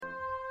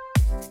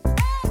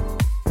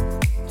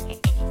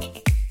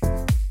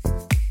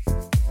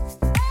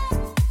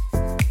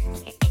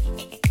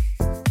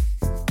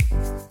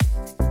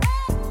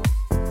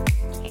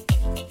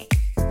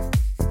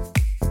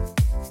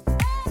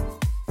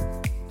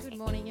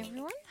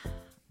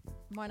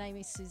My name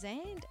is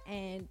Suzanne,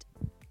 and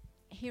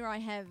here I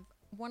have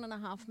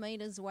 1.5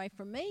 metres away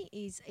from me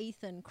is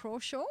Ethan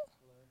Crawshaw,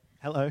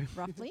 Hello.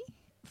 roughly.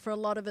 For a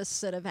lot of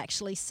us that have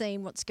actually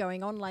seen what's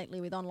going on lately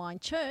with online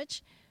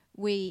church,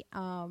 we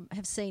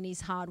have seen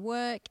his hard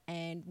work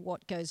and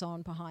what goes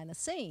on behind the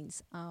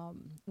scenes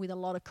with a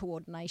lot of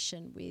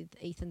coordination with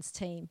Ethan's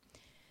team.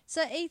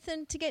 So,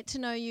 Ethan, to get to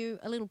know you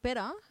a little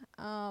better,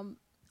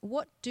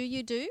 what do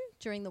you do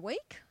during the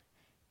week?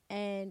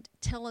 And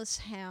tell us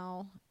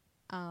how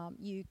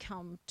you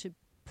come to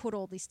put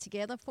all this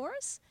together for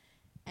us,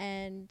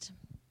 and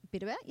a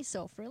bit about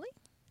yourself, really.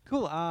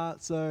 Cool.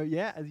 So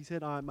as you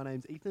said, my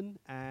name's Ethan,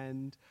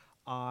 and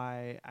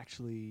I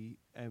actually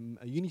am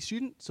a uni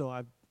student. So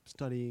I'm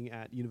studying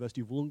at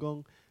University of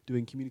Wollongong,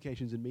 doing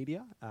communications and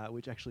media,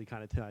 which actually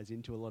kind of ties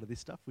into a lot of this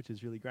stuff, which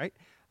is really great.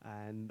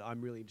 And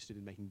I'm really interested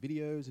in making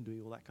videos and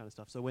doing all that kind of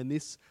stuff. So when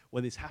this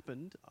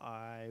happened,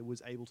 I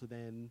was able to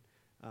then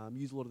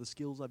use a lot of the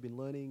skills I've been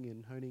learning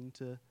and honing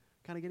to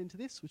kind of get into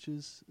this, which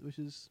was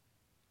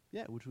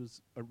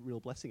a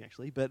real blessing,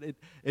 actually. But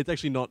it's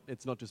actually not.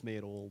 It's not just me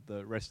at all.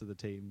 The rest of the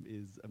team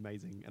is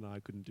amazing, and I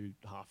couldn't do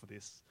half of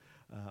this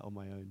on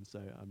my own. So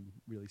I'm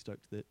really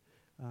stoked that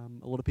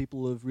a lot of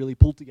people have really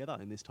pulled together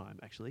in this time,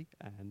 actually,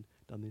 and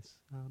done this.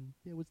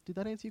 Did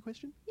that answer your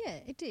question? Yeah,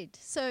 it did.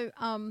 So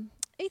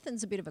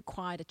Ethan's a bit of a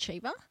quiet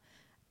achiever.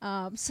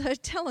 So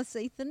tell us,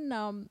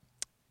 Ethan,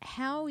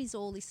 how is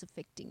all this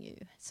affecting you?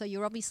 So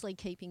you're obviously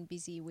keeping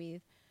busy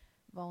with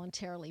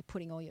voluntarily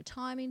putting all your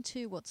time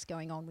into what's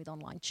going on with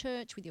online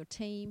church, with your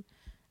team.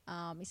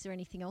 Is there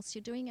anything else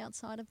you're doing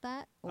outside of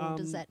that? Or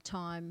does that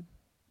time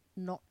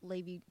not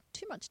leave you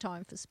too much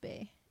time for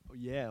spare?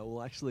 Yeah,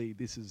 well, actually,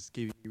 this is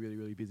keeping me really,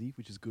 really busy,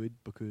 which is good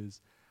because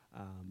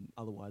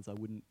otherwise I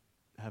wouldn't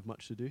have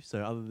much to do.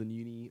 So other than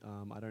uni,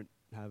 I don't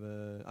have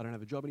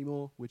a job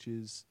anymore, which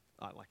is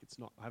I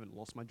haven't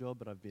lost my job,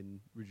 but I've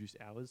been reduced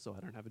hours, so I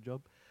don't have a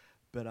job.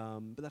 But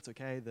that's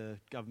okay. The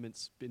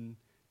government's been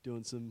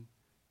doing some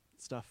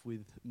stuff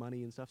with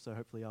money and stuff, so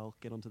hopefully I'll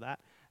get onto that.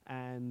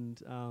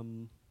 And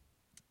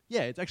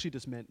it's actually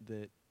just meant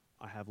that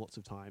I have lots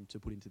of time to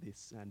put into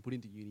this and put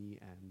into uni,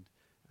 and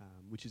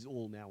which is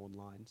all now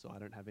online, so I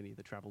don't have any of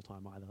the travel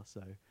time either.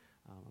 So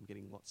I'm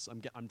getting lots.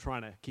 I'm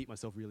trying to keep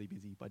myself really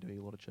busy by doing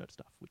a lot of church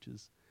stuff, which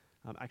is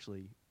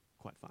actually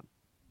quite fun.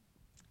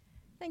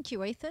 Thank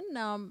you, Ethan.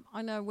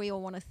 I know we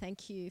all want to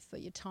thank you for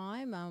your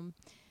time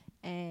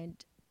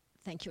and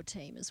thank your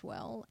team as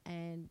well,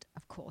 and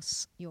of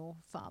course your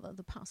father,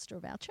 the pastor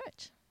of our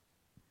church.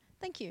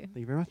 Thank you. Thank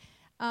you very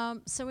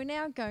much. So we're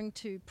now going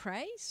to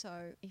pray.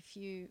 So if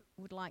you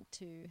would like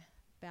to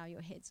bow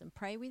your heads and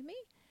pray with me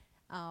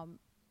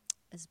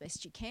as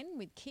best you can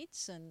with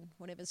kids and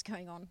whatever's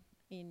going on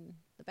in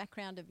the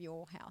background of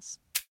your house.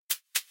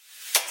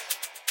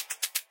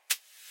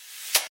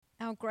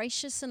 Our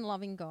gracious and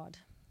loving God,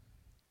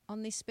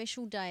 on this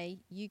special day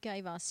you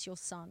gave us your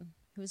Son,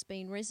 who has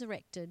been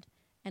resurrected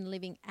and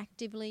living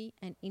actively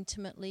and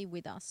intimately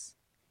with us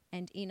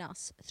and in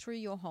us through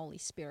your Holy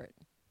Spirit.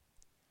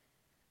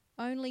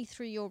 Only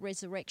through your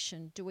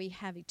resurrection do we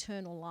have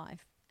eternal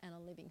life and a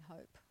living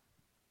hope.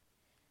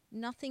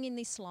 Nothing in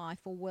this life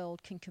or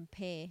world can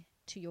compare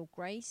to your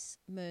grace,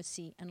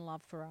 mercy, and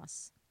love for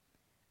us,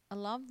 a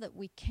love that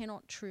we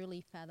cannot truly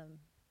fathom.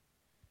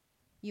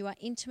 You are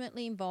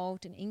intimately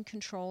involved and in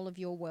control of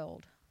your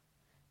world.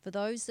 For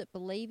those that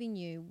believe in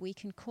you, we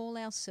can call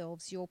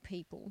ourselves your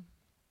people.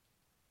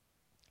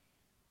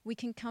 We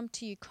can come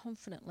to you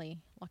confidently,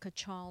 like a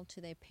child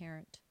to their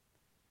parent.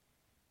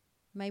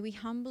 May we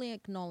humbly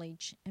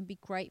acknowledge and be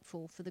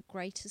grateful for the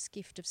greatest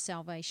gift of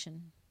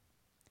salvation.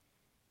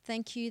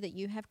 Thank you that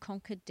you have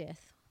conquered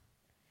death.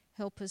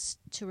 Help us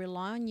to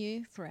rely on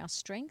you for our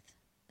strength,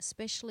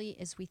 especially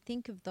as we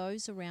think of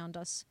those around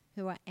us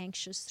who are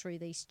anxious through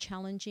these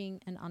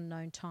challenging and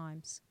unknown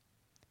times.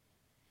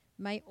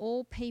 May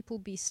all people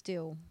be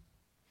still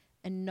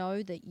and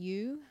know that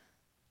you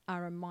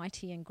are a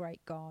mighty and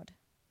great God,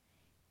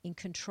 in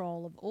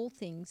control of all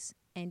things,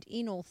 and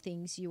in all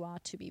things you are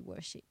to be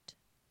worshipped.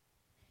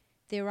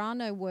 There are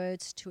no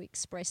words to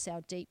express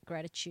our deep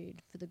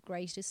gratitude for the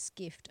greatest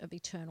gift of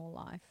eternal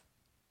life.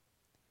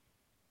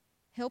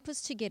 Help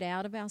us to get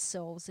out of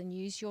ourselves and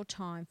use your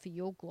time for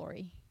your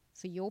glory,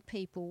 for your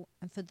people,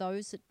 and for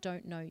those that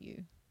don't know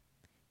you,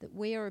 that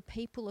we are a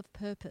people of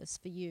purpose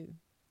for you.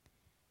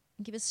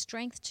 And give us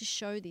strength to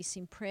show this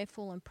in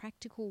prayerful and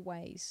practical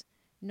ways,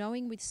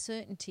 knowing with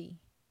certainty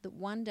that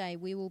one day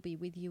we will be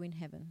with you in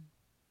heaven.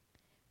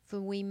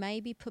 For we may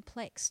be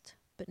perplexed,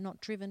 but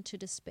not driven to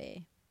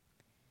despair.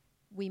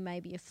 We may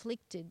be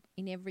afflicted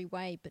in every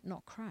way, but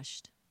not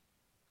crushed.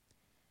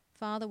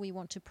 Father, we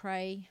want to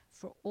pray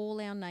for all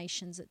our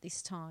nations at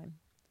this time,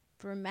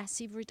 for a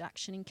massive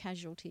reduction in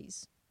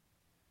casualties,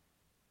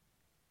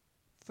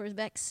 for a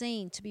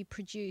vaccine to be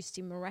produced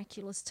in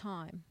miraculous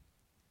time,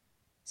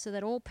 so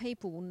that all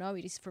people will know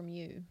it is from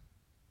you.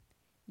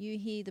 You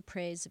hear the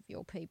prayers of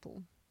your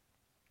people.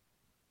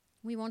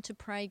 We want to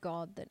pray,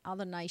 God, that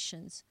other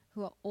nations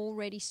who are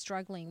already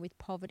struggling with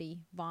poverty,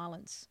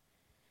 violence,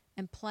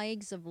 and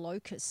plagues of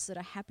locusts that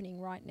are happening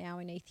right now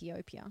in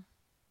Ethiopia.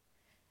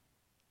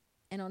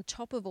 And on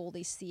top of all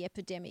this, the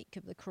epidemic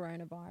of the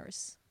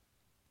coronavirus.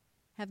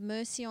 Have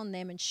mercy on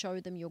them and show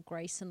them your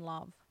grace and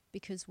love,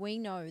 because we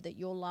know that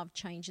your love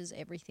changes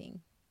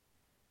everything.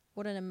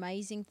 What an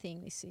amazing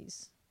thing this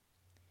is.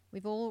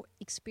 We've all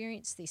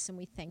experienced this and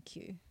we thank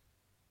you.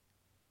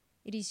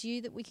 It is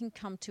you that we can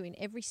come to in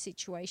every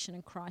situation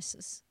and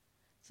crisis.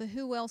 For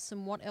who else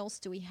and what else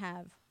do we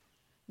have?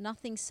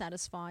 Nothing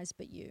satisfies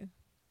but you.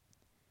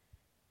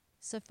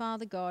 So,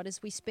 Father God,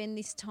 as we spend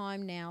this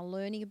time now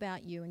learning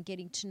about you and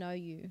getting to know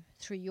you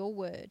through your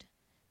word,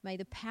 may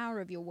the power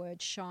of your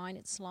word shine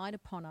its light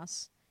upon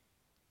us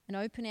and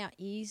open our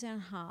ears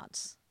and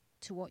hearts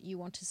to what you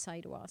want to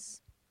say to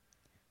us.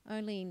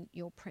 Only in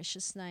your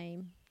precious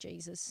name,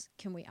 Jesus,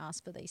 can we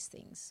ask for these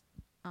things.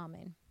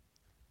 Amen.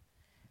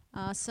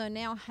 So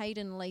now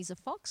Hayden and Lisa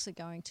Fox are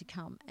going to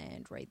come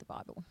and read the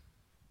Bible.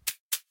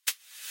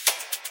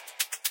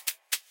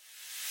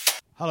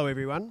 Hello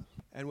everyone,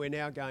 and we're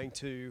now going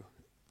to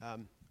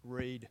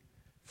read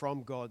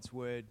from God's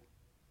Word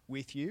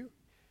with you.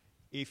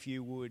 If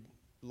you would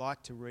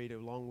like to read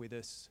along with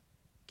us,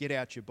 get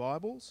out your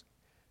Bibles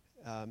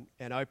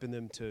and open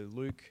them to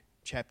Luke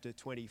chapter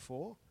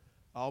 24.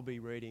 I'll be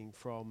reading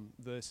from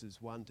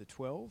verses 1 to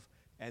 12,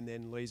 and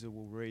then Lisa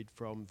will read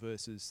from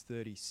verses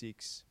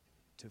 36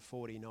 to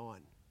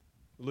 49.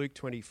 Luke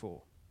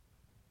 24.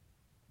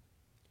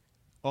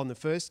 On the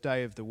first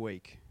day of the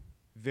week,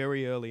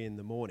 very early in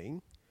the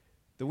morning,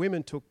 the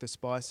women took the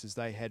spices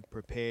they had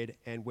prepared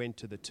and went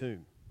to the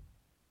tomb.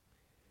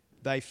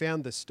 They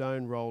found the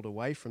stone rolled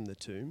away from the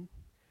tomb,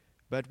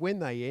 but when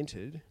they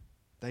entered,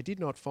 they did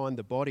not find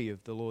the body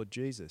of the Lord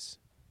Jesus.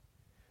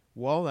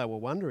 While they were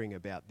wondering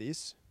about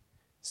this,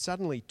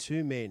 suddenly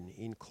two men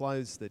in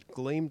clothes that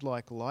gleamed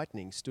like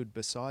lightning stood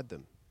beside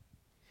them.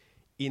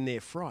 In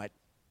their fright,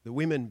 the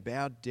women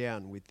bowed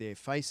down with their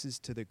faces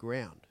to the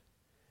ground.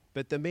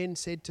 But the men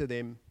said to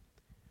them,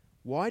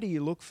 "Why do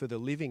you look for the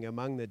living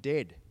among the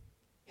dead?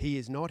 He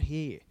is not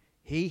here.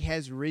 He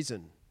has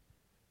risen.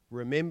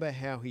 Remember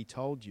how he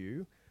told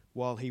you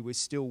while he was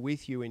still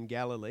with you in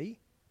Galilee?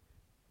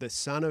 The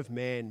Son of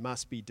Man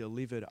must be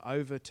delivered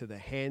over to the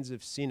hands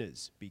of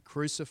sinners, be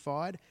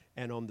crucified,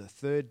 and on the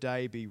third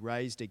day be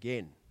raised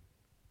again."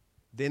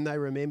 Then they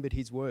remembered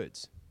his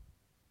words.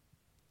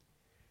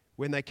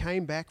 When they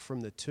came back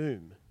from the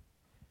tomb,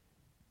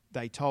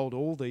 they told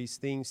all these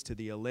things to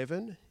the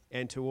 11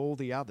 and to all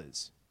the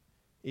others.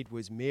 It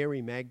was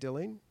Mary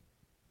Magdalene,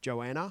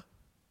 Joanna,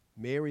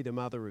 Mary the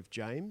mother of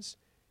James,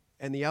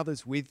 and the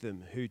others with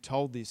them who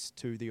told this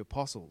to the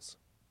apostles.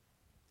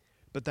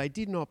 But they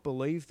did not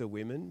believe the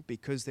women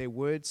because their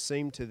words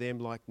seemed to them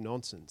like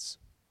nonsense.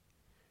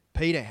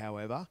 Peter,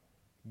 however,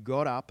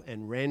 got up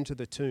and ran to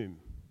the tomb.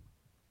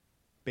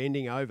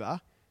 Bending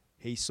over,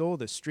 he saw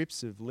the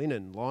strips of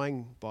linen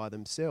lying by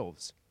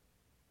themselves,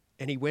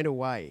 and he went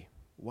away,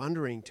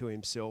 wondering to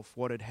himself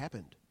what had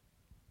happened.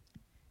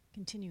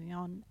 Continuing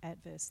on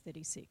at verse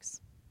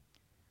 36.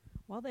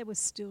 While they were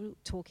still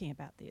talking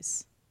about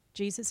this,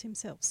 Jesus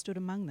himself stood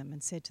among them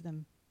and said to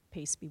them,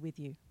 "Peace be with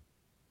you."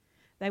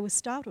 They were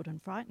startled and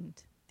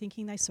frightened,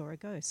 thinking they saw a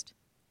ghost.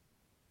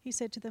 He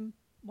said to them,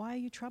 "Why are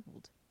you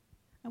troubled?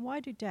 And why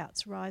do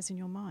doubts rise in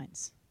your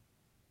minds?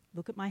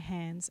 Look at my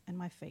hands and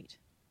my feet.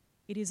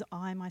 It is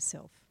I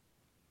myself.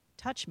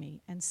 Touch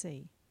me and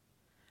see.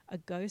 A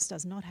ghost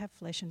does not have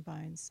flesh and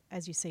bones,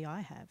 as you see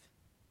I have."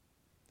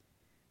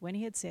 When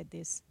he had said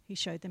this, he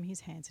showed them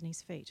his hands and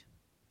his feet.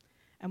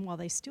 And while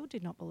they still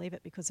did not believe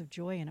it because of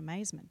joy and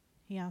amazement,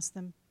 he asked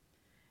them,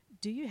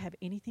 "Do you have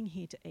anything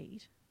here to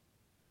eat?"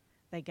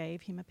 They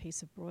gave him a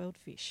piece of broiled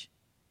fish,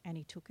 and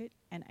he took it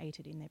and ate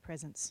it in their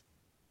presence.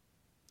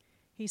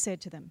 He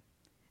said to them,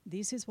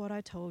 "This is what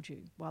I told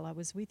you while I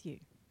was with you.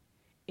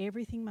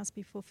 Everything must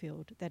be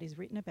fulfilled that is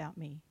written about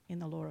me in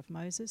the law of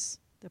Moses,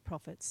 the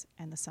prophets,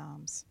 and the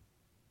Psalms."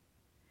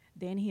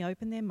 Then he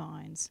opened their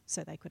minds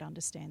so they could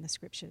understand the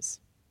scriptures.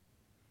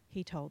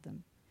 He told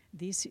them,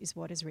 "This is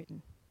what is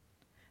written.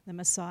 The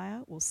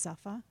Messiah will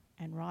suffer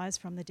and rise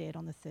from the dead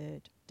on the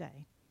third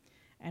day,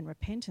 and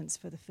repentance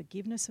for the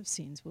forgiveness of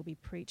sins will be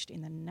preached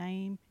in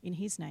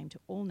his name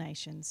to all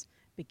nations,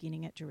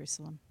 beginning at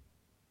Jerusalem.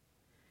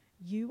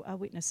 You are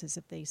witnesses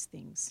of these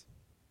things.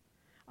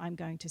 I'm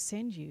going to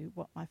send you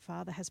what my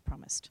Father has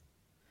promised,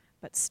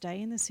 but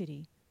stay in the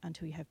city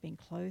until you have been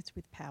clothed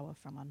with power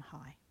from on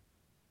high."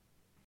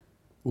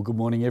 Well, good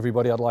morning,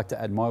 everybody. I'd like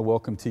to add my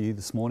welcome to you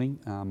this morning.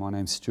 My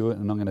name's Stuart,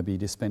 and I'm going to be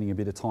just spending a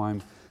bit of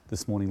time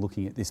this morning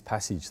looking at this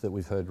passage that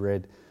we've heard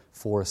read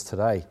for us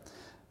today.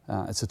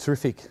 It's a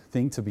terrific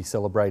thing to be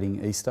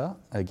celebrating Easter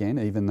again,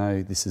 even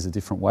though this is a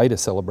different way to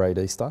celebrate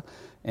Easter.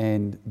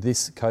 And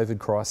this COVID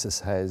crisis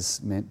has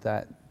meant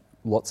that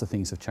lots of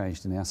things have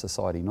changed in our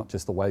society, not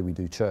just the way we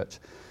do church.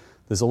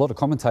 There's a lot of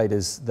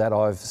commentators that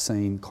I've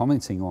seen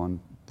commenting on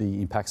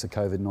the impacts of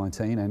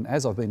COVID-19, and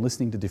as I've been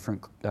listening to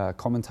different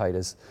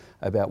commentators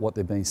about what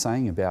they've been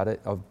saying about it,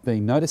 I've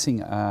been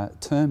noticing a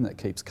term that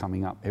keeps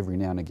coming up every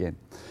now and again.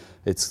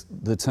 It's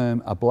the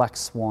term "a black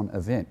swan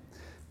event."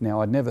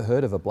 Now, I'd never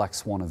heard of a black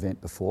swan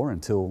event before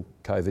until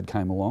COVID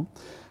came along.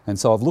 And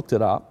so I've looked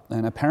it up,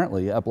 and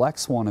apparently a black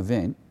swan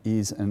event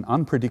is an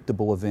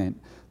unpredictable event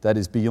that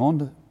is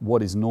beyond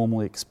what is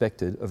normally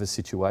expected of a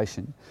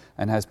situation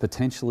and has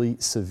potentially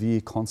severe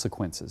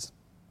consequences.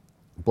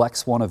 Black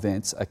swan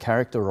events are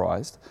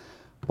characterised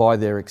by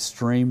their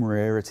extreme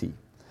rarity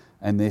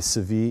and their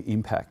severe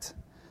impact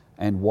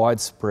and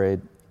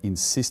widespread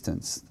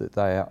insistence that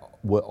they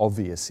were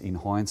obvious in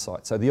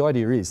hindsight. So the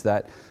idea is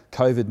that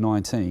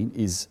COVID-19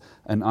 is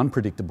an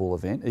unpredictable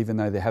event, even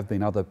though there have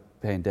been other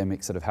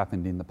pandemics that have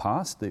happened in the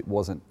past. It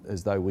wasn't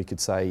as though we could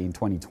say in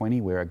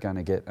 2020 we're going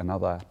to get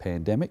another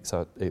pandemic,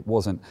 so it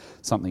wasn't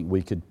something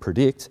we could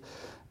predict.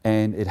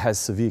 And it has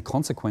severe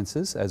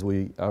consequences, as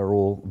we are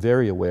all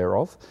very aware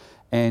of.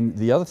 And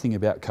the other thing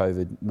about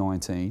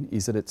COVID-19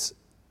 is that it's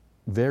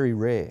very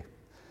rare.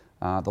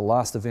 The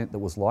last event that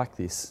was like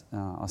this,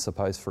 I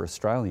suppose for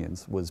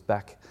Australians, was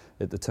back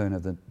at the turn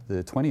of the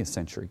 20th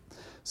century.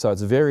 So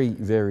it's a very,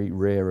 very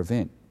rare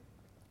event,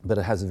 but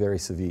it has a very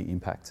severe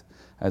impact,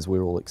 as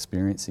we're all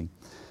experiencing.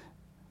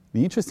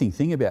 The interesting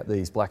thing about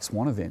these black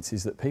swan events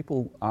is that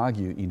people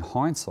argue in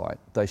hindsight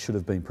they should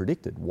have been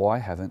predicted. Why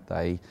haven't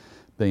they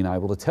been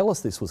able to tell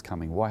us this was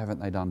coming? Why haven't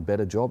they done a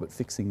better job at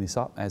fixing this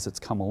up as it's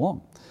come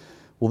along?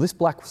 Well, this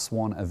black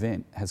swan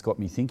event has got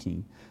me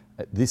thinking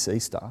this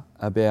Easter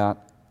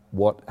about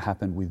what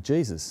happened with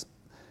Jesus.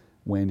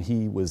 When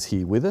he was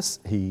here with us,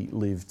 he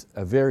lived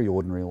a very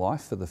ordinary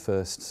life for the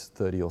first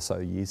 30 or so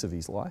years of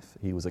his life.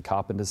 He was a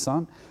carpenter's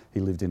son.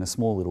 He lived in a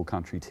small little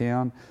country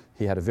town.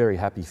 He had a very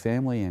happy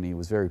family and he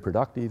was very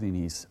productive in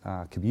his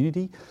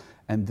community.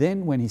 And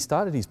then when he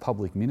started his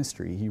public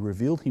ministry, he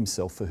revealed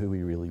himself for who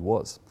he really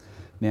was.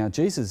 Now,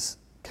 Jesus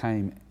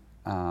came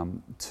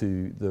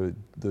to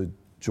the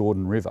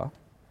Jordan River,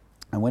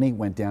 and when he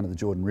went down to the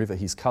Jordan River,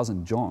 his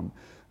cousin John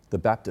the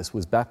Baptist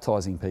was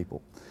baptizing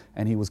people,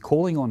 and he was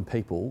calling on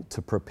people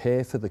to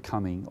prepare for the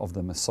coming of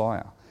the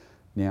Messiah.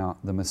 Now,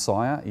 the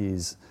Messiah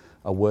is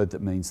a word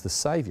that means the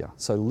Saviour.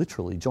 So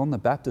literally, John the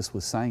Baptist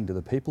was saying to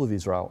the people of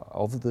Israel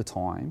of the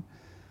time,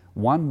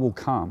 one will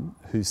come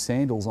whose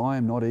sandals I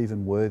am not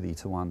even worthy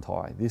to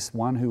untie. This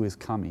one who is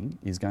coming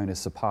is going to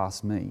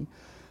surpass me,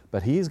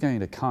 but he is going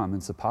to come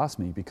and surpass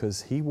me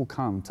because he will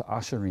come to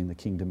usher in the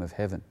kingdom of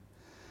heaven.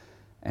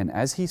 And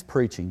as he's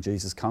preaching,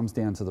 Jesus comes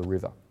down to the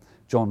river.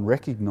 John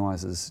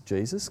recognises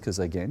Jesus because,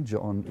 again,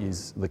 John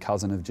is the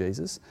cousin of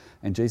Jesus.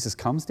 And Jesus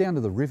comes down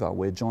to the river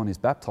where John is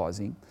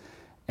baptising.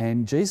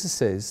 And Jesus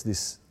says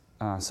this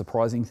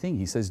surprising thing.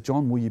 He says,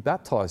 John, will you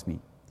baptise me?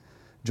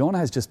 John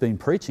has just been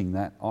preaching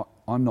that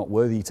I'm not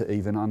worthy to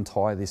even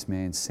untie this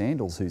man's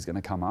sandals who's going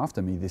to come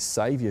after me, this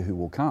Saviour who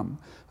will come.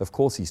 Of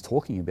course, he's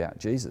talking about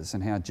Jesus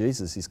and how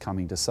Jesus is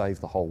coming to save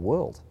the whole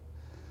world.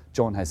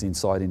 John has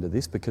insight into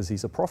this because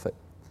he's a prophet.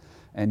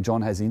 And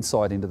John has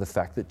insight into the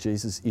fact that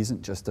Jesus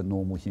isn't just a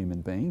normal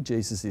human being.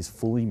 Jesus is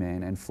fully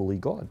man and fully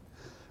God.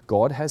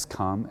 God has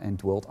come and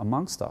dwelt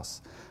amongst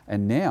us.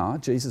 And now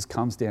Jesus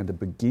comes down to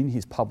begin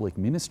his public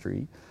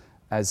ministry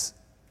as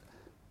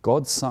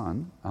God's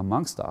Son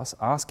amongst us,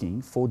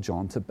 asking for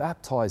John to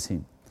baptise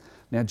him.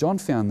 Now, John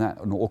found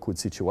that an awkward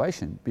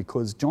situation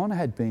because John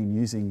had been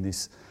using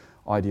this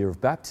idea of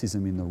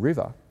baptism in the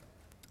river,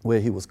 where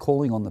he was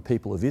calling on the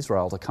people of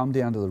Israel to come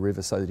down to the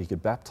river so that he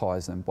could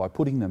baptise them by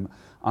putting them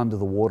under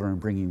the water and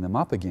bringing them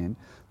up again.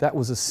 That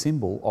was a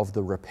symbol of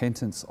the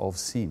repentance of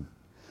sin.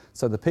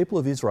 So the people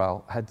of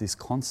Israel had this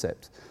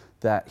concept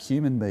that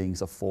human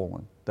beings are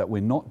fallen, that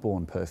we're not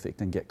born perfect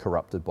and get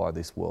corrupted by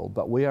this world,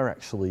 but we are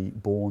actually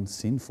born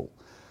sinful.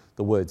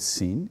 The word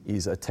sin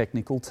is a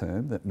technical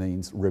term that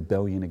means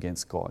rebellion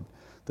against God,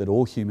 that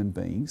all human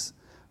beings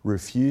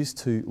refuse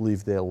to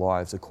live their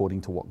lives according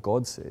to what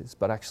God says,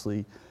 but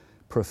actually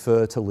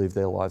prefer to live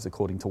their lives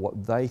according to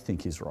what they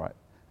think is right.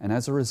 And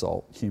as a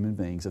result, human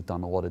beings have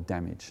done a lot of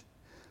damage.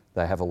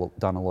 They have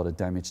done a lot of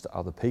damage to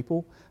other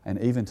people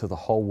and even to the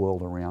whole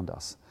world around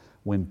us.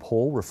 When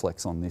Paul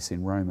reflects on this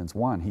in Romans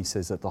 1, he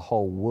says that the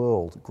whole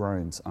world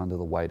groans under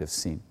the weight of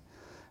sin.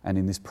 And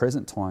in this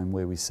present time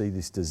where we see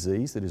this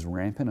disease that is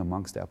rampant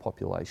amongst our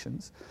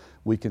populations,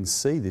 we can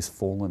see this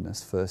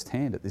fallenness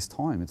firsthand at this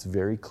time. It's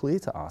very clear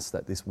to us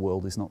that this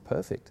world is not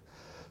perfect.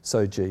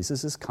 So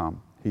Jesus has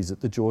come, he's at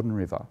the Jordan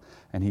River,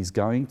 and he's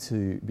going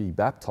to be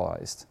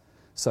baptised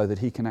so that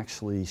he can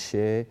actually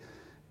share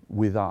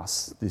with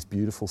us this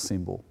beautiful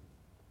symbol,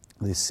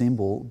 this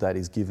symbol that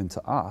is given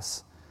to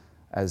us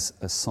as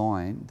a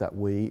sign that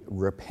we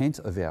repent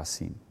of our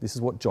sin. This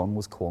is what John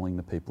was calling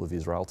the people of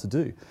Israel to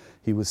do.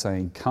 He was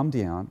saying, come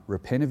down,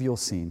 repent of your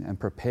sin, and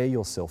prepare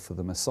yourself for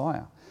the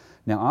Messiah.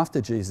 Now, after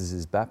Jesus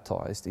is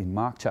baptised, in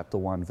Mark chapter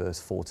 1, verse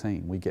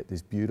 14, we get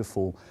this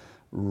beautiful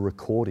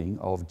recording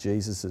of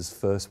Jesus'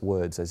 first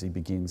words as he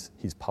begins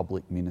his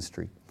public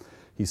ministry.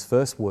 His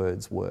first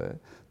words were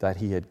that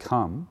he had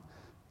come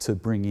to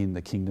bring in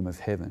the kingdom of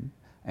heaven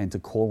and to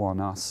call on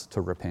us to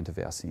repent of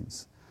our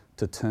sins,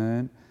 to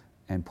turn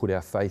and put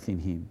our faith in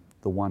him,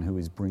 the one who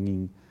is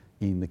bringing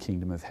in the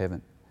kingdom of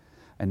heaven.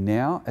 And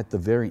now, at the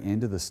very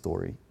end of the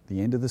story,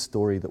 the end of the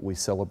story that we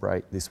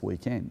celebrate this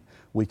weekend,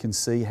 we can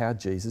see how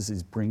Jesus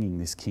is bringing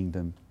this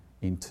kingdom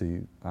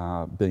into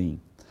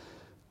being.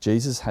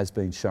 Jesus has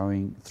been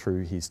showing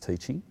through his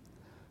teaching,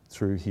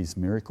 through his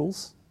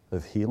miracles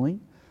of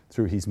healing,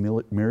 through his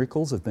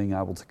miracles of being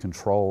able to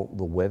control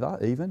the weather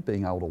even,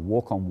 being able to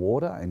walk on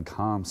water and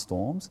calm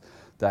storms,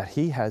 that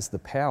he has the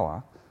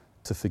power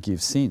to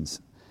forgive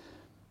sins.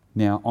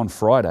 Now, on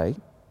Friday,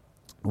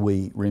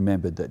 we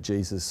remembered that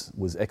Jesus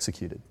was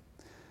executed.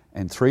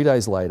 And 3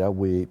 days later,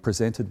 we're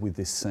presented with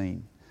this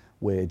scene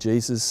where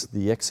Jesus,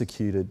 the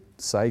executed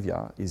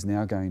Saviour, is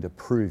now going to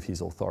prove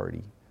his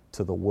authority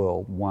to the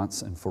world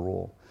once and for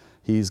all.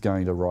 He is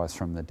going to rise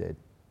from the dead.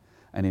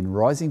 And in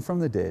rising from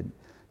the dead,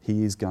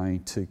 he is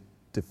going to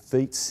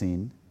defeat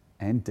sin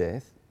and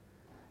death.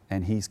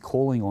 And he's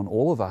calling on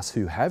all of us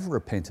who have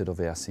repented of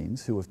our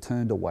sins, who have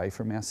turned away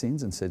from our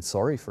sins and said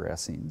sorry for our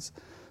sins,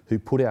 who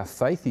put our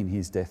faith in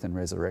his death and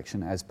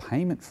resurrection as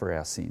payment for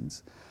our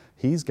sins.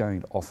 He's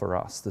going to offer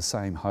us the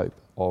same hope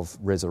of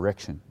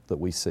resurrection that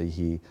we see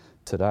here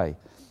today.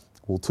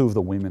 Well, 2 of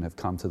the women have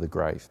come to the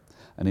grave.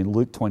 And in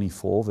Luke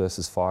 24,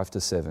 verses 5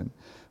 to 7,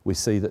 we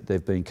see that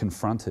they've been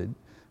confronted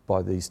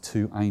by these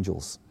 2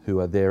 angels who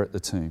are there at the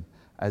tomb.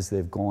 As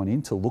they've gone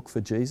in to look for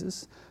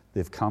Jesus,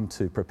 they've come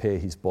to prepare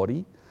his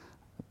body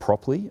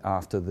properly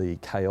after the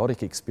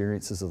chaotic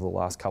experiences of the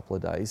last couple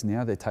of days.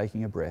 Now they're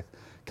taking a breath,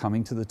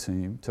 coming to the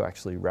tomb to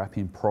actually wrap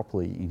him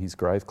properly in his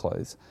grave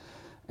clothes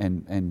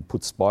and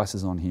put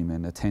spices on him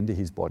and attend to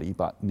his body.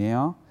 But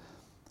now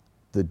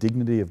the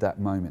dignity of that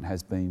moment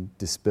has been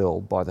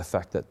dispelled by the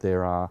fact that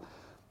there are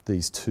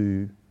these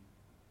 2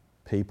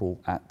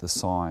 people at the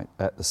site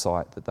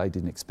that they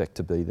didn't expect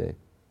to be there.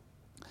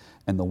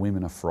 And the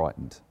women are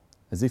frightened,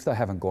 as if they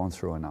haven't gone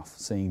through enough,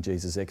 seeing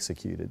Jesus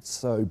executed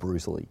so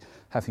brutally,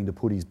 having to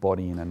put his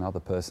body in another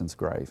person's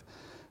grave.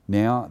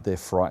 Now they're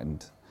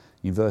frightened.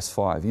 In verse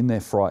 5, in their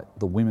fright,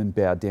 the women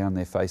bowed down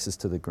their faces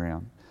to the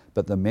ground.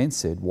 But the men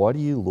said, "Why do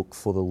you look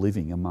for the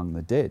living among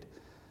the dead?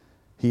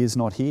 He is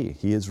not here,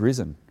 he is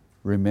risen.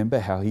 Remember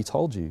how he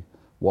told you,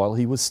 while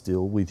he was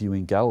still with you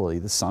in Galilee,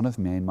 the Son of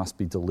Man must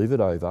be delivered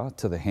over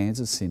to the hands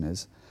of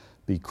sinners,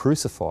 be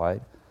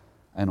crucified,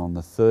 and on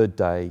the 3rd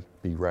day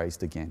be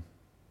raised again."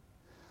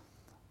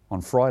 On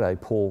Friday,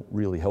 Paul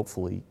really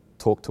helpfully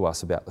talked to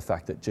us about the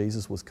fact that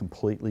Jesus was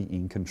completely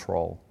in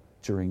control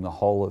during the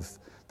whole of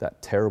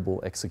that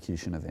terrible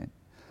execution event.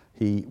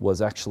 He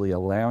was actually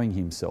allowing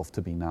himself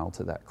to be nailed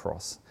to that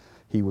cross.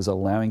 He was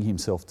allowing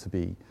himself to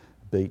be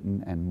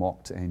beaten and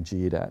mocked and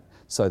jeered at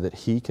so that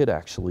he could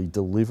actually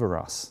deliver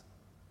us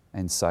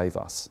and save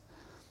us.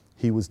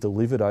 He was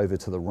delivered over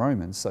to the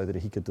Romans so that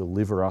he could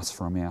deliver us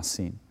from our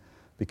sin.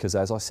 Because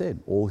as I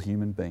said, all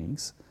human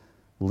beings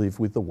live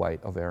with the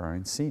weight of our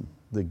own sin,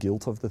 the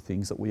guilt of the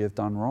things that we have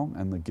done wrong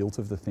and the guilt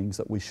of the things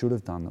that we should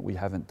have done that we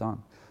haven't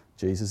done.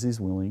 Jesus is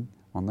willing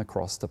on the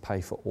cross to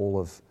pay for all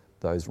of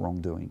those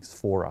wrongdoings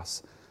for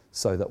us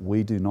so that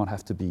we do not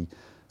have to be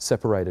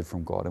separated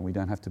from God and we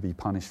don't have to be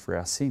punished for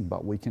our sin,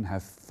 but we can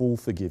have full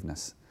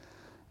forgiveness.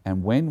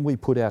 And when we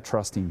put our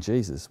trust in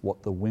Jesus,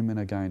 what the women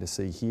are going to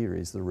see here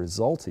is the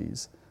result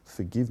is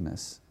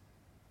forgiveness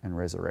and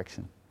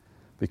resurrection.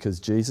 Because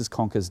Jesus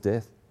conquers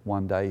death,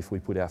 one day if we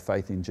put our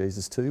faith in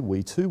Jesus too,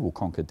 we too will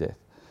conquer death.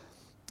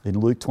 In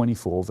Luke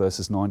 24,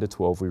 verses 9 to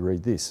 12, we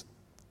read this.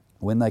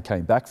 When they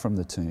came back from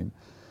the tomb,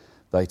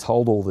 they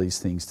told all these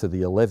things to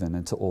the 11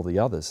 and to all the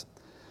others.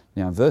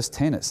 Now in verse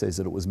 10 it says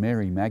that it was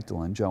Mary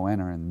Magdalene,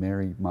 Joanna and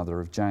Mary, mother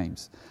of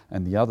James,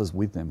 and the others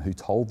with them who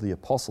told the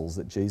apostles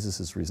that Jesus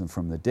has risen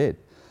from the dead.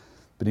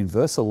 But in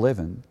verse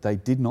 11 they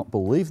did not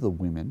believe the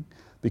women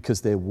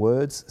because their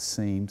words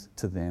seemed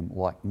to them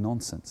like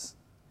nonsense.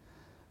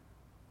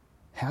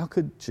 How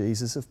could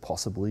Jesus have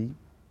possibly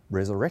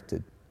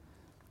resurrected?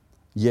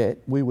 Yet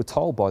we were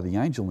told by the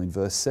angel in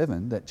verse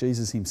 7 that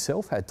Jesus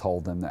himself had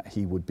told them that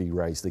he would be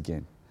raised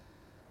again.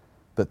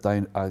 But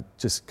they are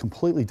just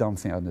completely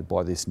dumbfounded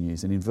by this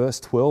news. And in verse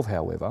 12,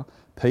 however,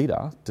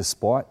 Peter,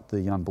 despite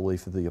the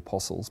unbelief of the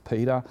apostles,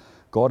 Peter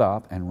got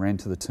up and ran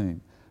to the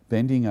tomb.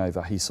 Bending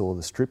over, he saw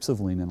the strips of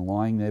linen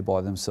lying there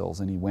by themselves,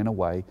 and he went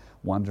away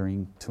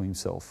wondering to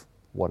himself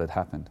what had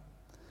happened.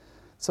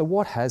 So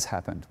what has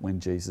happened when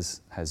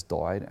Jesus has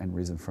died and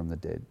risen from the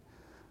dead?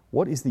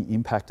 What is the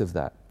impact of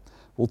that?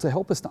 Well, to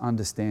help us to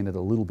understand it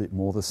a little bit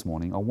more this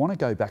morning, I want to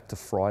go back to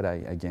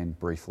Friday again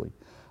briefly.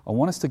 I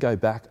want us to go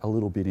back a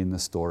little bit in the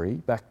story,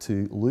 back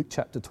to Luke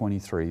chapter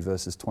 23,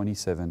 verses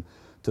 27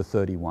 to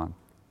 31.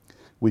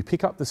 We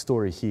pick up the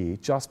story here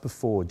just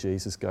before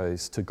Jesus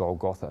goes to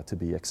Golgotha to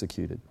be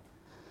executed.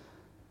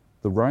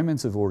 The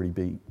Romans have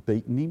already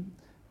beaten him,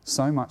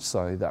 so much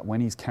so that when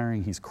he's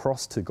carrying his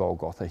cross to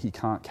Golgotha, he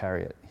can't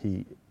carry it.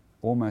 He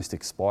almost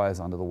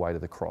expires under the weight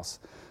of the cross.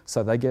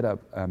 So they get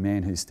a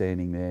man who's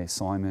standing there,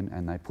 Simon,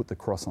 and they put the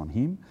cross on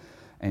him.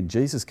 And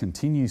Jesus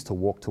continues to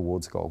walk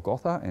towards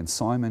Golgotha, and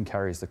Simon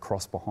carries the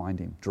cross behind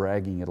him,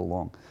 dragging it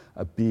along.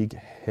 A big,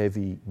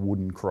 heavy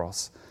wooden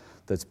cross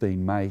that's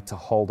been made to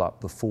hold up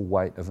the full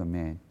weight of a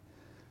man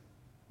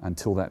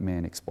until that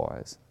man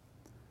expires.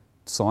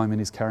 Simon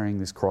is carrying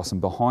this cross, and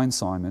behind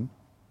Simon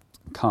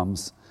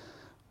comes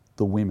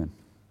the women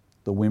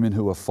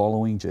who are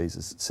following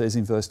Jesus. It says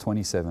in verse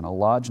 27, a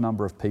large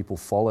number of people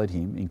followed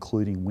him,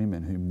 including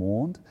women who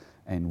mourned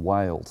and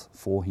wailed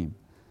for him.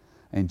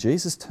 And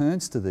Jesus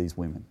turns to these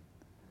women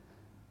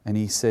and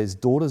he says,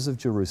 daughters of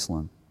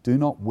Jerusalem, do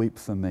not weep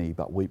for me,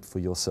 but weep for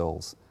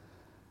yourselves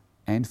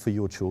and for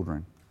your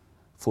children.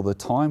 For the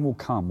time will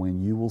come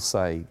when you will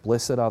say,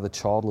 blessed are the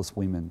childless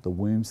women, the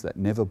wombs that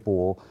never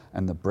bore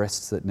and the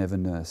breasts that never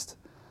nursed.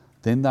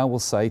 Then they will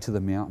say to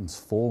the mountains,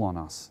 fall on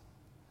us,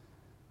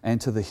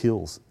 and to the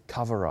hills,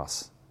 cover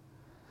us.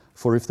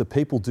 For if the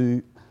people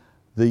do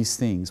these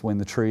things when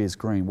the tree is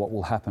green, what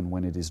will happen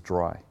when it is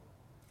dry?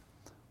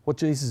 What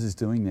Jesus is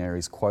doing there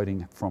is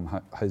quoting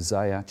from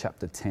Hosea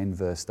chapter 10,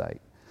 verse 8.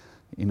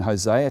 In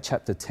Hosea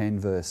chapter 10,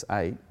 verse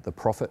 8, the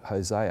prophet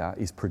Hosea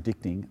is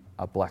predicting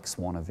a black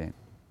swan event.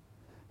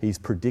 He's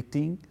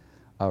predicting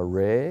a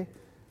rare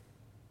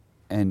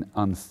and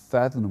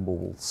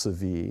unfathomable,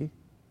 severe,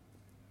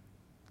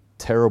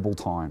 terrible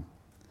time.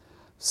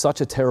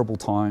 Such a terrible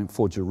time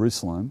for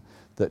Jerusalem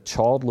that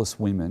childless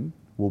women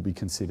will be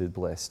considered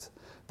blessed.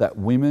 That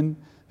women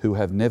who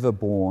have never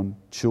borne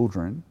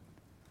children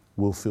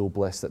will feel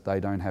blessed that they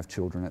don't have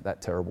children at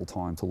that terrible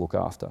time to look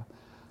after.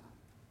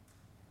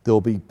 There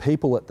will be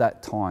people at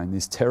that time,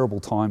 this terrible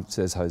time,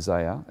 says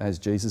Hosea, as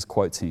Jesus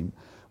quotes him,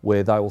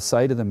 where they will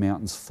say to the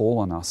mountains, fall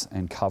on us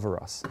and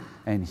cover us.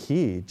 And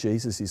here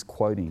Jesus is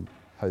quoting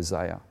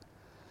Hosea.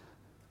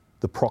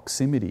 The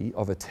proximity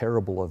of a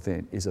terrible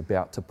event is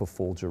about to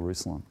befall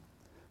Jerusalem.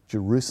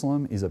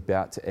 Jerusalem is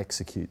about to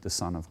execute the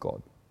Son of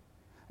God.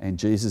 And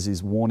Jesus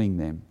is warning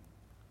them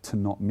to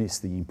not miss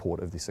the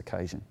import of this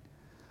occasion.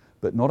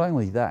 But not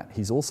only that,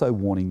 he's also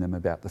warning them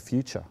about the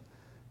future.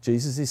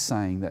 Jesus is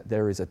saying that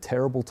there is a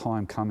terrible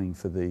time coming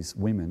for these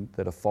women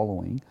that are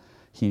following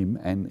him,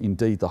 and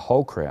indeed the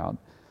whole crowd,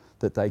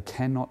 that they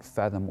cannot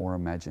fathom or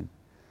imagine.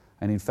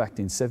 And in fact,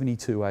 in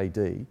 72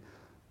 AD,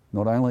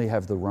 not only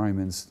have the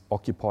Romans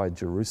occupied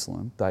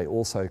Jerusalem, they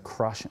also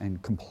crush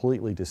and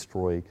completely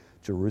destroy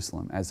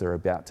Jerusalem as they're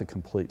about to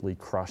completely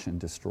crush and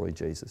destroy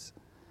Jesus.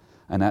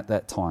 And at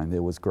that time,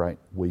 there was great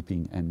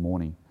weeping and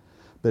mourning.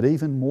 But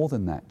even more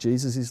than that,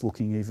 Jesus is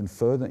looking even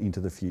further into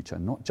the future,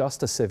 not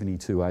just to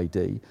 72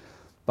 AD,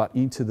 but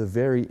into the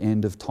very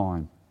end of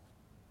time.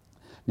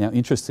 Now,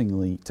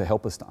 interestingly, to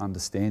help us to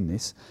understand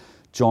this,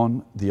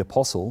 John the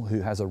Apostle,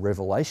 who has a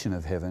revelation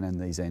of heaven and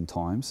these end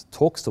times,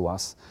 talks to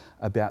us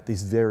about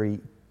this very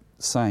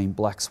same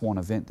black swan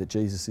event that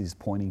Jesus is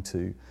pointing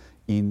to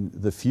in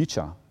the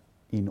future,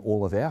 in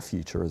all of our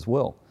future as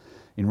well.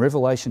 In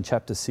Revelation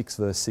chapter 6,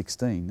 verse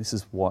 16, this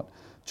is what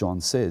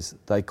John says,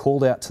 they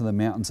called out to the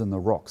mountains and the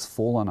rocks,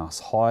 fall on us,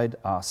 hide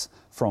us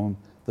from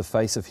the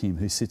face of him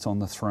who sits on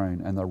the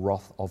throne and the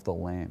wrath of the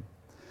Lamb.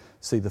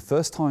 See, the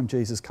first time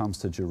Jesus comes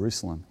to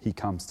Jerusalem, he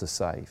comes to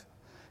save.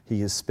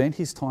 He has spent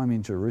his time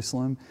in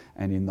Jerusalem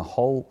and in the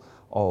whole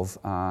of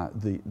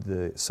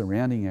the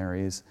surrounding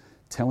areas,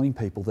 telling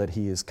people that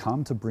he has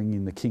come to bring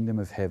in the kingdom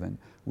of heaven,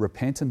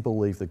 repent and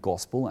believe the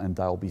gospel and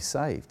they'll be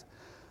saved.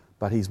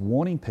 But he's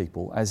warning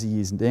people as he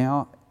is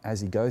now,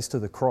 as he goes to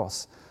the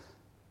cross,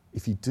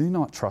 if you do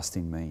not trust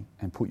in me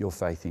and put your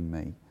faith in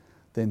me,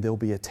 then there'll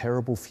be a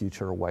terrible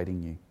future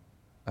awaiting you,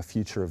 a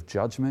future of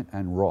judgment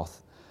and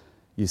wrath.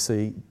 You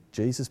see,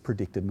 Jesus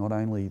predicted not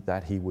only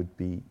that he would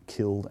be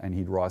killed and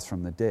he'd rise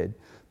from the dead,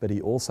 but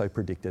he also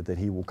predicted that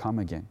he will come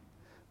again.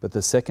 But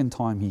the second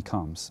time he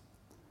comes,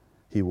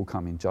 he will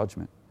come in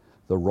judgment.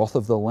 The wrath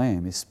of the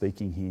Lamb is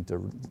speaking here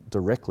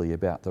directly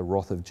about the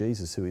wrath of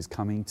Jesus, who is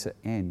coming to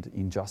end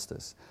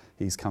injustice.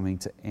 He's coming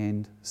to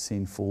end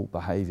sinful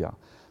behaviour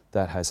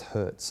that has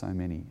hurt so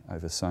many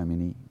over so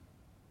many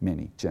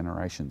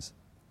generations.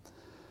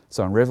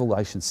 So in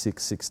Revelation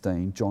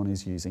 6:16, John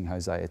is using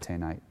Hosea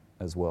 10:8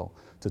 as well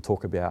to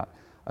talk about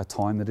a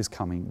time that is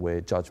coming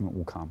where judgment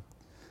will come,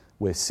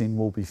 where sin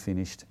will be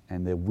finished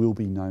and there will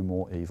be no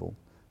more evil,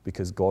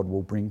 because God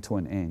will bring to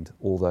an end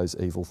all those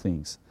evil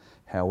things.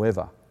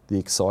 However, the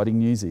exciting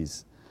news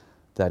is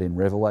that in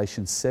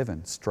Revelation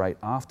 7, straight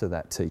after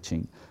that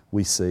teaching,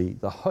 we see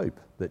the hope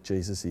that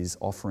Jesus is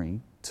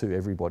offering to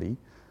everybody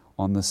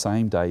on the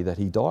same day that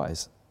he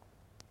dies.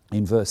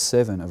 In verse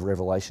 7 of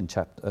Revelation,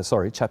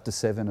 chapter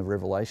 7 of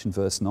Revelation,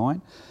 verse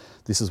 9,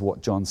 this is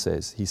what John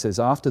says. He says,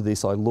 after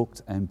this I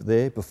looked, and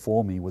there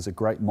before me was a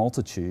great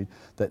multitude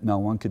that no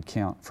one could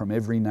count, from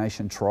every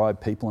nation,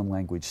 tribe, people and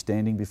language,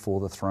 standing before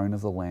the throne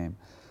of the Lamb.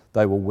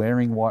 They were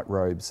wearing white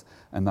robes,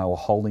 and they were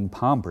holding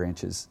palm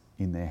branches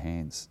in their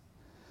hands.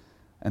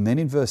 And then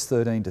in verse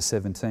 13 to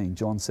 17,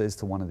 John says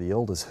to one of the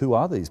elders, who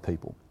are these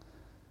people?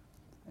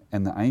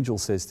 And the angel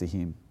says to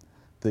him,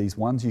 these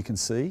ones you can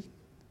see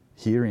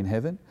here in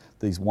heaven,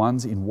 these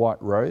ones in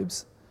white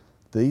robes,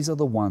 these are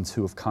the ones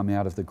who have come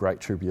out of the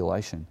great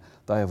tribulation.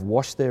 They have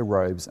washed their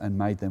robes and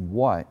made them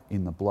white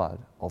in the blood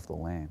of the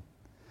Lamb.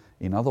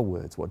 In other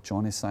words, what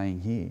John is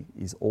saying here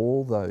is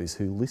all those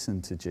who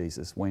listen to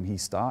Jesus when he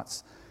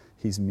starts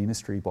his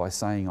ministry by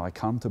saying, I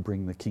come to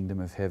bring the kingdom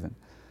of heaven,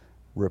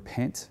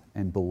 repent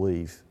and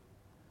believe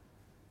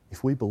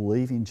If we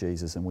believe in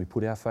Jesus and we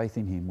put our faith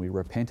in him, we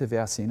repent of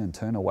our sin and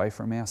turn away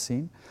from our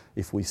sin,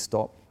 if we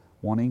stop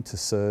wanting to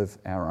serve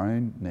our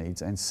own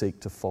needs and seek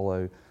to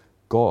follow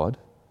God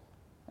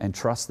and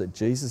trust that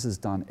Jesus has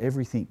done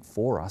everything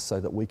for us so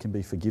that we can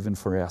be forgiven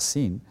for our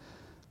sin,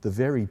 the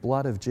very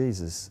blood of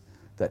Jesus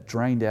that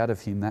drained out of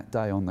him that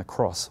day on the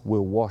cross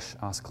will wash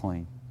us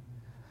clean.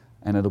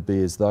 And it'll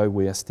be as though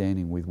we are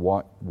standing with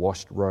white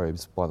washed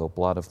robes by the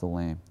blood of the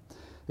Lamb.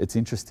 It's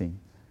interesting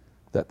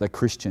that the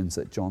Christians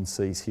that John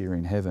sees here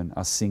in heaven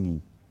are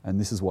singing, and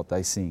this is what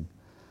they sing.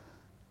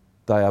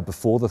 They are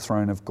before the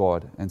throne of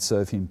God and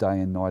serve him day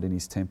and night in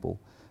his temple,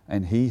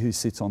 and he who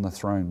sits on the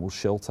throne will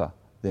shelter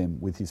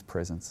them with his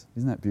presence.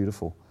 Isn't that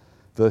beautiful?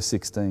 Verse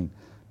 16,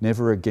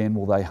 never again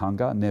will they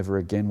hunger, never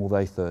again will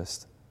they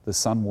thirst. The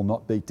sun will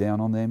not beat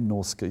down on them,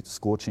 nor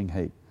scorching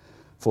heat.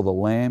 For the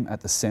Lamb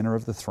at the centre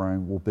of the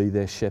throne will be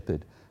their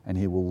shepherd, and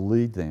he will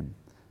lead them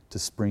to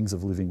springs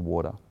of living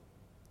water.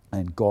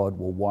 And God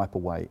will wipe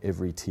away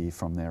every tear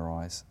from their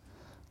eyes.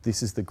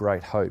 This is the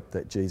great hope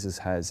that Jesus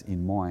has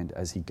in mind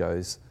as he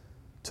goes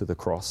to the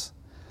cross.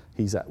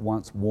 He's at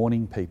once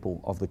warning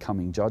people of the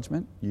coming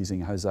judgment,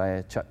 using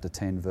Hosea chapter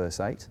 10 verse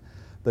 8,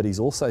 but he's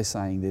also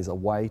saying there's a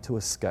way to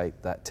escape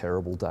that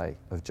terrible day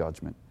of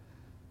judgment.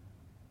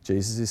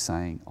 Jesus is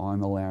saying,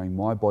 I'm allowing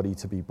my body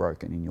to be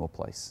broken in your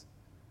place.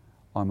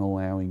 I'm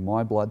allowing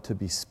my blood to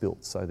be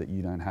spilt so that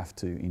you don't have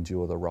to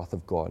endure the wrath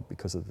of God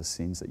because of the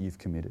sins that you've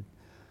committed.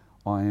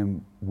 I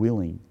am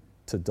willing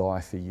to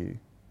die for you.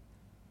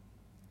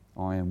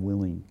 I am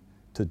willing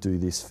to do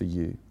this for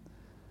you.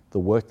 The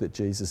work that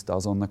Jesus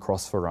does on the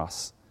cross for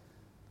us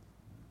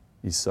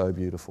is so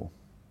beautiful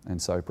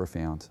and so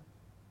profound.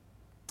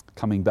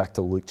 Coming back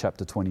to Luke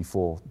chapter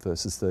 24,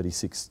 verses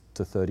 36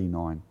 to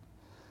 39.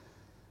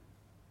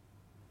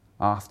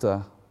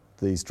 After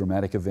these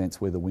dramatic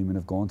events where the women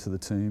have gone to the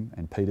tomb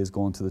and Peter's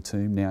gone to the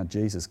tomb, now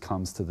Jesus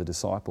comes to the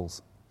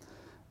disciples.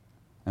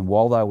 And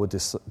while they were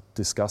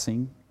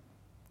discussing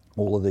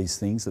all of these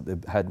things that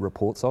they've had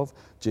reports of,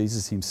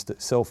 Jesus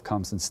himself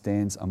comes and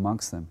stands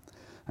amongst them.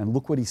 And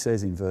look what he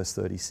says in verse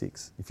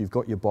 36. If you've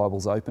got your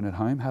Bibles open at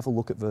home, have a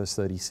look at verse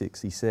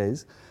 36. He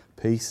says,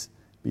 peace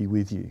be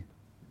with you.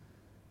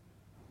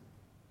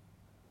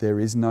 There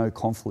is no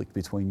conflict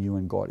between you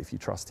and God if you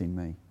trust in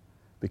me,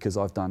 because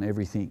I've done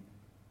everything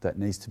that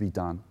needs to be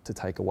done to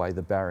take away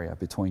the barrier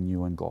between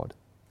you and God.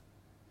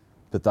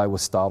 But they were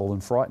startled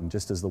and frightened,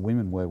 just as the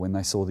women were when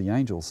they saw the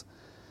angels.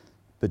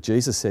 But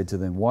Jesus said to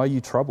them, why are you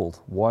troubled?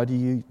 Why do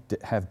you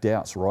have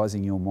doubts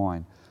rising in your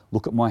mind?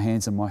 Look at my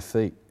hands and my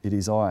feet. It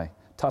is I.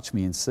 Touch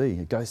me and see.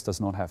 A ghost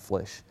does not have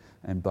flesh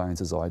and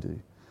bones as I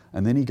do.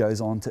 And then he goes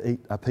on to eat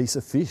a piece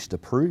of fish to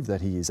prove that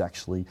he is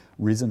actually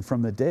risen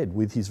from the dead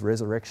with his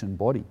resurrection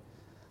body.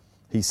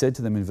 He said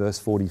to them in verse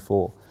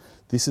 44,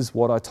 this is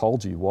what I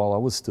told you while I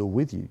was still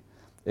with you.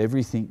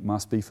 Everything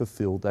must be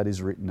fulfilled that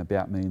is written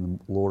about me in the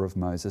law of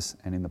Moses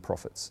and in the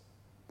prophets.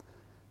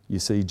 You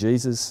see,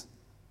 Jesus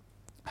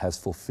has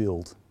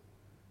fulfilled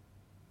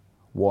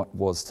what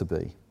was to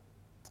be.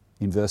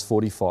 In verse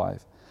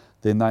 45,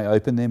 then he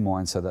opened their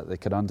minds so that they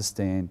could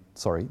understand the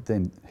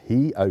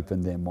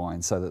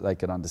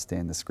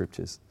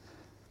scriptures.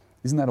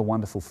 Isn't that a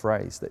wonderful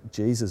phrase, that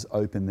Jesus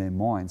opened their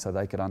minds so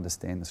they could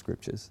understand the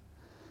scriptures?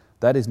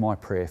 That is my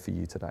prayer for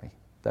you today.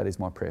 That is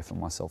my prayer for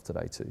myself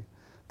today too.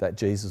 That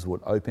Jesus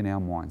would open our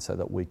minds so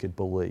that we could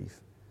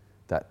believe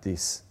that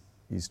this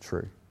is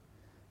true.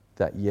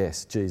 That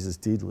yes, Jesus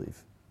did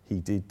live, he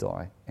did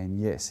die,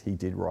 and yes, he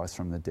did rise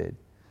from the dead.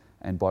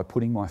 And by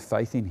putting my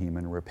faith in him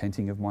and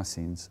repenting of my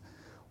sins,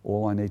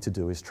 all I need to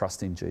do is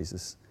trust in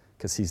Jesus,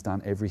 because he's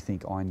done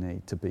everything I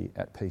need to be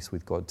at peace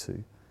with God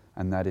too.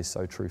 And that is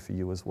so true for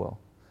you as well.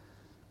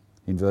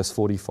 In verse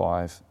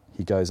 45,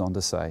 he goes on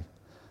to say,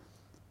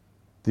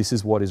 this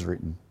is what is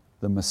written.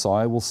 The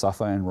Messiah will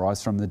suffer and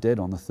rise from the dead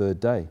on the third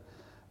day,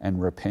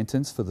 and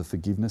repentance for the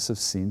forgiveness of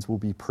sins will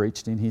be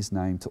preached in his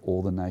name to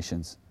all the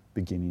nations,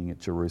 beginning at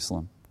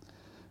Jerusalem.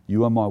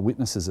 You are my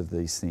witnesses of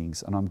these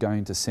things, and I'm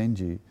going to send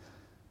you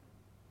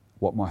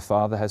what my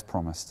Father has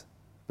promised,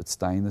 but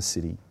stay in the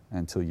city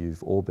until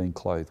you've all been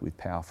clothed with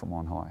power from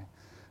on high.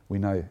 We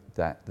know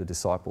that the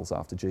disciples,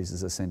 after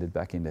Jesus ascended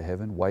back into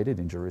heaven, waited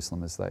in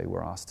Jerusalem as they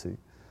were asked to,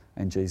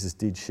 and Jesus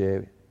did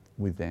share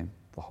with them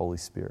the Holy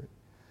Spirit.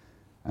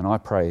 And I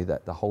pray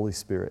that the Holy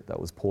Spirit that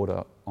was poured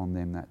out on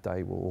them that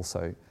day will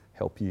also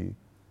help you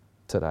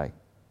today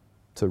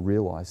to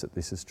realise that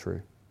this is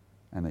true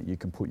and that you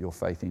can put your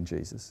faith in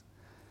Jesus.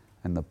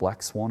 And the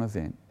black swan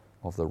event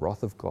of the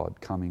wrath of God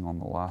coming on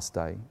the last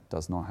day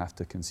does not have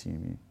to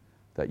consume you,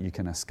 that you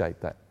can escape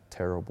that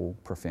terrible,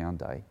 profound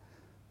day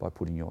by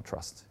putting your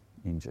trust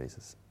in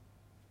Jesus.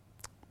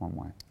 One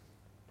way.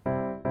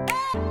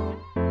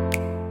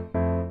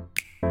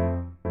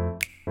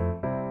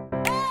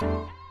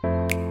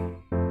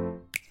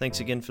 Thanks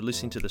again for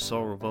listening to the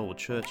Soul Revolver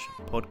Church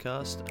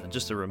podcast.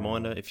 Just a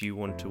reminder, if you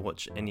want to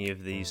watch any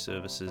of these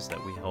services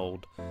that we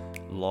hold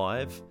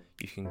live,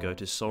 you can go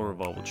to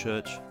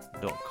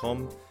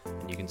soulrevivalchurch.com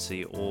and you can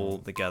see all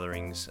the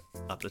gatherings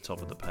up the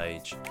top of the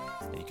page.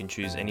 You can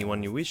choose any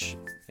one you wish.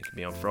 It can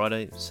be on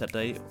Friday,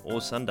 Saturday,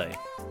 or Sunday.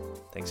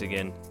 Thanks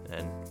again,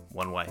 and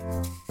one way.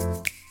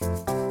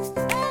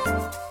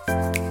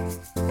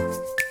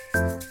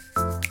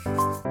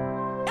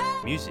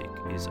 Music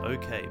is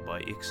Okay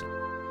by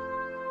Ixon.